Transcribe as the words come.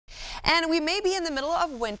And we may be in the middle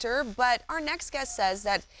of winter, but our next guest says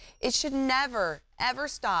that it should never, ever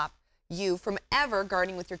stop you from ever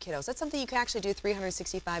gardening with your kiddos. That's something you can actually do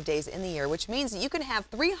 365 days in the year, which means that you can have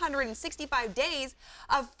 365 days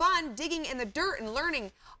of fun digging in the dirt and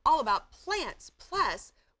learning all about plants.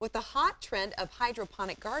 Plus, with the hot trend of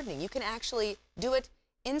hydroponic gardening, you can actually do it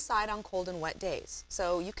inside on cold and wet days.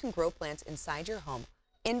 So you can grow plants inside your home,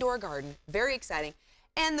 indoor garden, very exciting.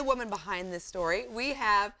 And the woman behind this story, we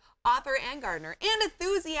have author and gardener and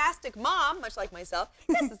enthusiastic mom, much like myself.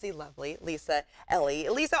 This is the lovely Lisa Ely.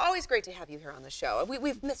 Lisa, always great to have you here on the show.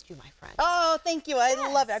 We've missed you, my friend. Oh, thank you. I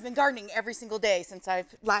love it. I've been gardening every single day since I've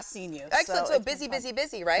last seen you. Excellent. So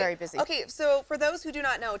busy, right? Very busy. Okay, so for those who do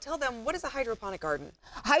not know, tell them, what is a hydroponic garden?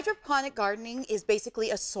 Hydroponic gardening is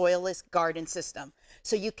basically a soilless garden system.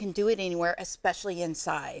 So you can do it anywhere, especially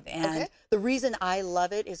inside. And the reason I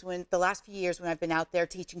love it is when the last few years when I've been out there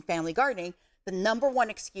teaching family gardening, the #1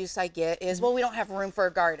 excuse I get is, well, we don't have room for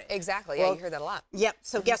a garden. Exactly. Well, yeah, you hear that a lot. Yep.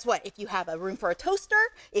 So guess what? If you have a room for a toaster,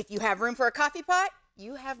 if you have room for a coffee pot,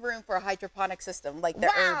 you have room for a hydroponic system like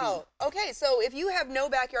the Wow. Okay, so if you have no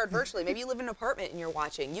backyard virtually, maybe you live in an apartment and you're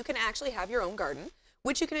watching, you can actually have your own garden,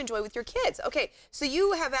 which you can enjoy with your kids. Okay, so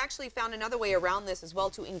you have actually found another way around this as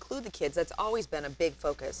well to include the kids. That's always been a big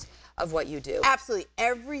focus of what you do. Absolutely.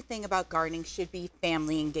 Everything about gardening should be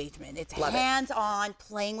family engagement. It's hands-on,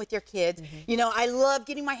 playing with your kids. You know, I love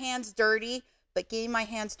getting my hands dirty, but getting my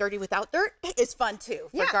hands dirty without dirt is fun too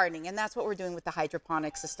for gardening. And that's what we're doing with the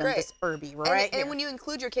hydroponic system, this Herbie right here. And when you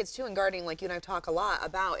include your kids too in gardening, like you and I talk a lot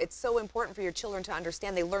about, it's so important for your children to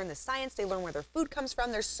understand. They learn the science, they learn where their food comes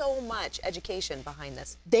from. There's so much education behind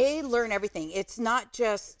this. They learn everything. It's not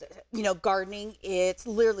just, you know, gardening. It's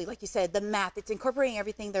literally, like you said, the math. It's incorporating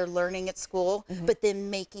everything they're learning at school, but then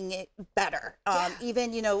making it better.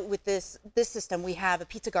 Even, you know, with this system, we have a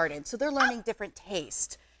pizza garden. So they're learning different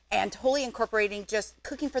tastes and totally incorporating just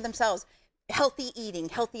cooking for themselves, healthy eating,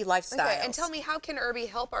 healthy lifestyles. Okay, and tell me, how can Herbie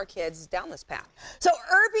help our kids down this path? So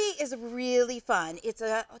Herbie is really fun. It's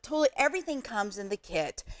a totally, everything comes in the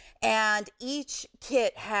kit, and each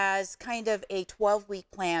kit has kind of a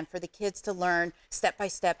 12-week plan for the kids to learn step by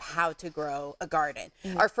step how to grow a garden.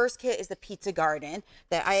 Our first kit is the pizza garden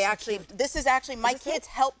that this is actually my kids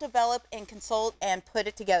helped develop and consult and put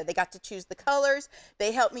it together. They got to choose the colors.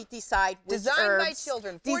 They helped me decide which herbs. By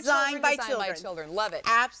children. Designed by children. Love it.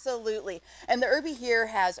 Absolutely. And the Herbie here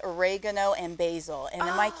has oregano and basil. And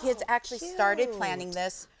then my kids actually started planting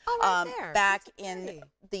this back in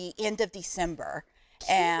the end of December.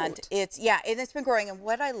 And it's been growing. And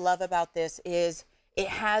what I love about this is it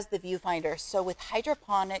has the viewfinder. So with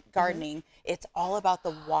hydroponic gardening, it's all about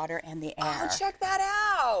the water and the air. Oh, check that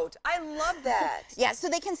out. I love that. Yeah, so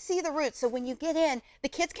they can see the roots. So when you get in, the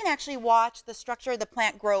kids can actually watch the structure of the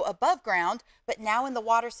plant grow above ground, but now in the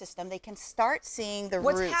water system, they can start seeing the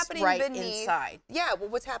roots right inside. Yeah, well,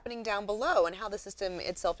 what's happening down below and how the system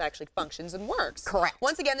itself actually functions and works. Correct.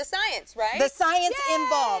 Once again, the science, right? The science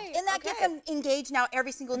involved. And that gets them engaged now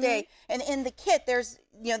every single day. And in the kit, there's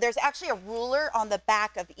actually a ruler on the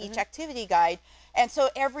back of each activity guide. And so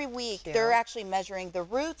every week they're actually measuring the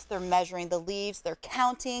roots, they're measuring the leaves, they're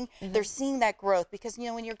counting, they're seeing that growth. Because, you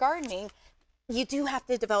know, when you're gardening, you do have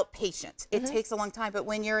to develop patience. It takes a long time. But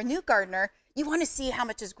when you're a new gardener, you want to see how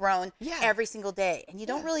much is grown every single day. And you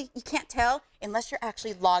don't really, you can't tell unless you're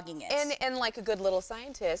actually logging it. And like a good little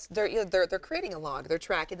scientist, they're creating a log. They're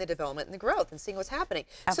tracking the development and the growth and seeing what's happening.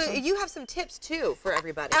 Absolutely. So you have some tips too for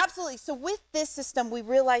everybody. Absolutely. So with this system, we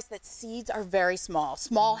realized that seeds are very small.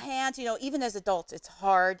 Small hands, you know, even as adults, it's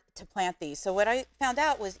hard to plant these. So what I found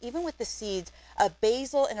out was even with the seeds, a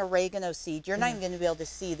basil and oregano seed, you're not even going to be able to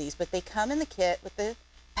see these, but they come in the kit with the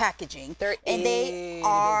packaging, and they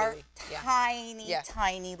are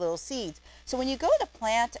tiny little seeds. So when you go to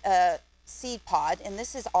plant a seed pod, and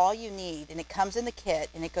this is all you need, and it comes in the kit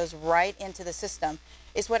and it goes right into the system,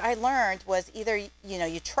 is what I learned was either, you know,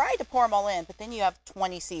 you try to pour them all in, but then you have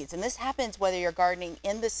 20 seeds. And this happens whether you're gardening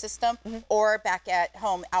in the system or back at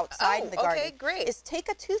home outside in the garden. Okay, great. Is take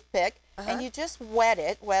a toothpick and you just wet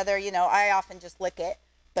it, whether, you know, I often just lick it,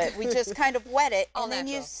 but we just kind of wet it, and then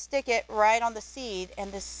you stick it right on the seed,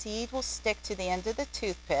 and the seed will stick to the end of the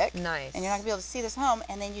toothpick. Nice. And you're not going to be able to see this home,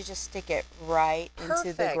 and then you just stick it right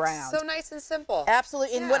into the ground. So nice and simple.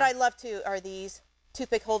 Absolutely. And what I love too are these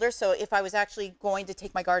toothpick holders. So if I was actually going to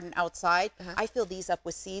take my garden outside, I fill these up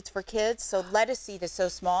with seeds for kids. So lettuce seed is so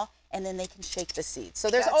small, and then they can shake the seeds. So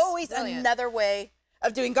there's always another way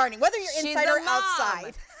of doing gardening, whether you're inside or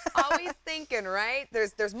outside. Always thinking, right?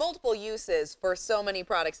 There's multiple uses for so many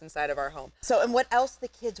products inside of our home. So, and what else the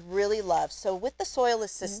kids really love. So with the soilless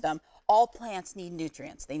system, all plants need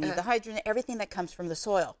nutrients. They need the hydrogen, everything that comes from the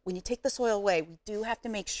soil. When you take the soil away, we do have to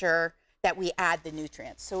make sure that we add the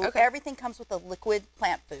nutrients. So everything comes with a liquid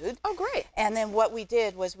plant food. Oh, great. And then what we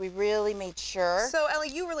did was we really made sure. So, Ellie,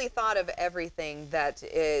 you really thought of everything that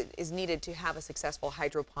is needed to have a successful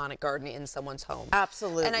hydroponic garden in someone's home.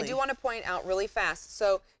 Absolutely. And I do want to point out really fast,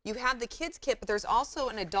 so you have the kids kit, but there's also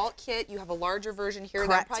an adult kit. You have a larger version here.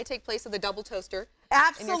 That'll probably take place of the double toaster.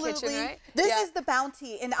 Absolutely. In your kitchen, right? This is the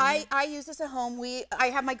Bounty, and I use this at home. I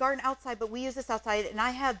have my garden outside, but we use this outside, and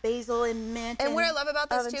I have basil and mint. And what I love about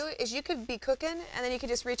this too is you could be cooking, and then you could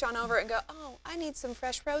just reach on over and go, oh, I need some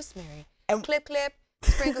fresh rosemary. And clip, clip.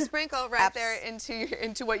 Sprinkle, sprinkle right there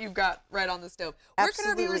into what you've got right on the stove. Where can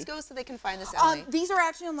our viewers go so they can find this, Ellie? These are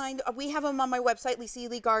actually online. We have them on my website,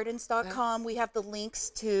 lisaelygardens.com. We have the links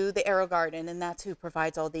to the Arrow Garden, and that's who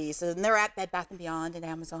provides all these. And they're at Bed Bath & Beyond and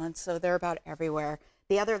Amazon, so they're about everywhere.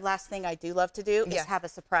 The other last thing I do love to do is have a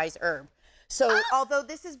surprise herb. So although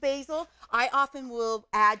this is basil, I often will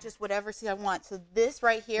add just whatever seed I want. So this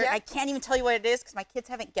right here, I can't even tell you what it is because my kids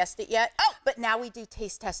haven't guessed it yet. But now we do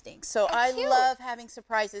taste testing. So I love having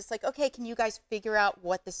surprises. Like, okay, can you guys figure out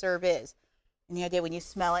what this herb is? And the idea when you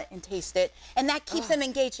smell it and taste it, and that keeps them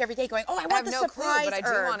engaged every day going, oh, I want the surprise clue, but I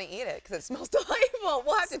do want to eat it because it smells delightful.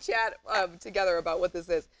 We'll have to chat together about what this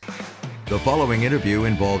is. The following interview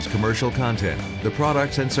involves commercial content. The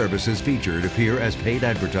products and services featured appear as paid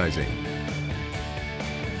advertising.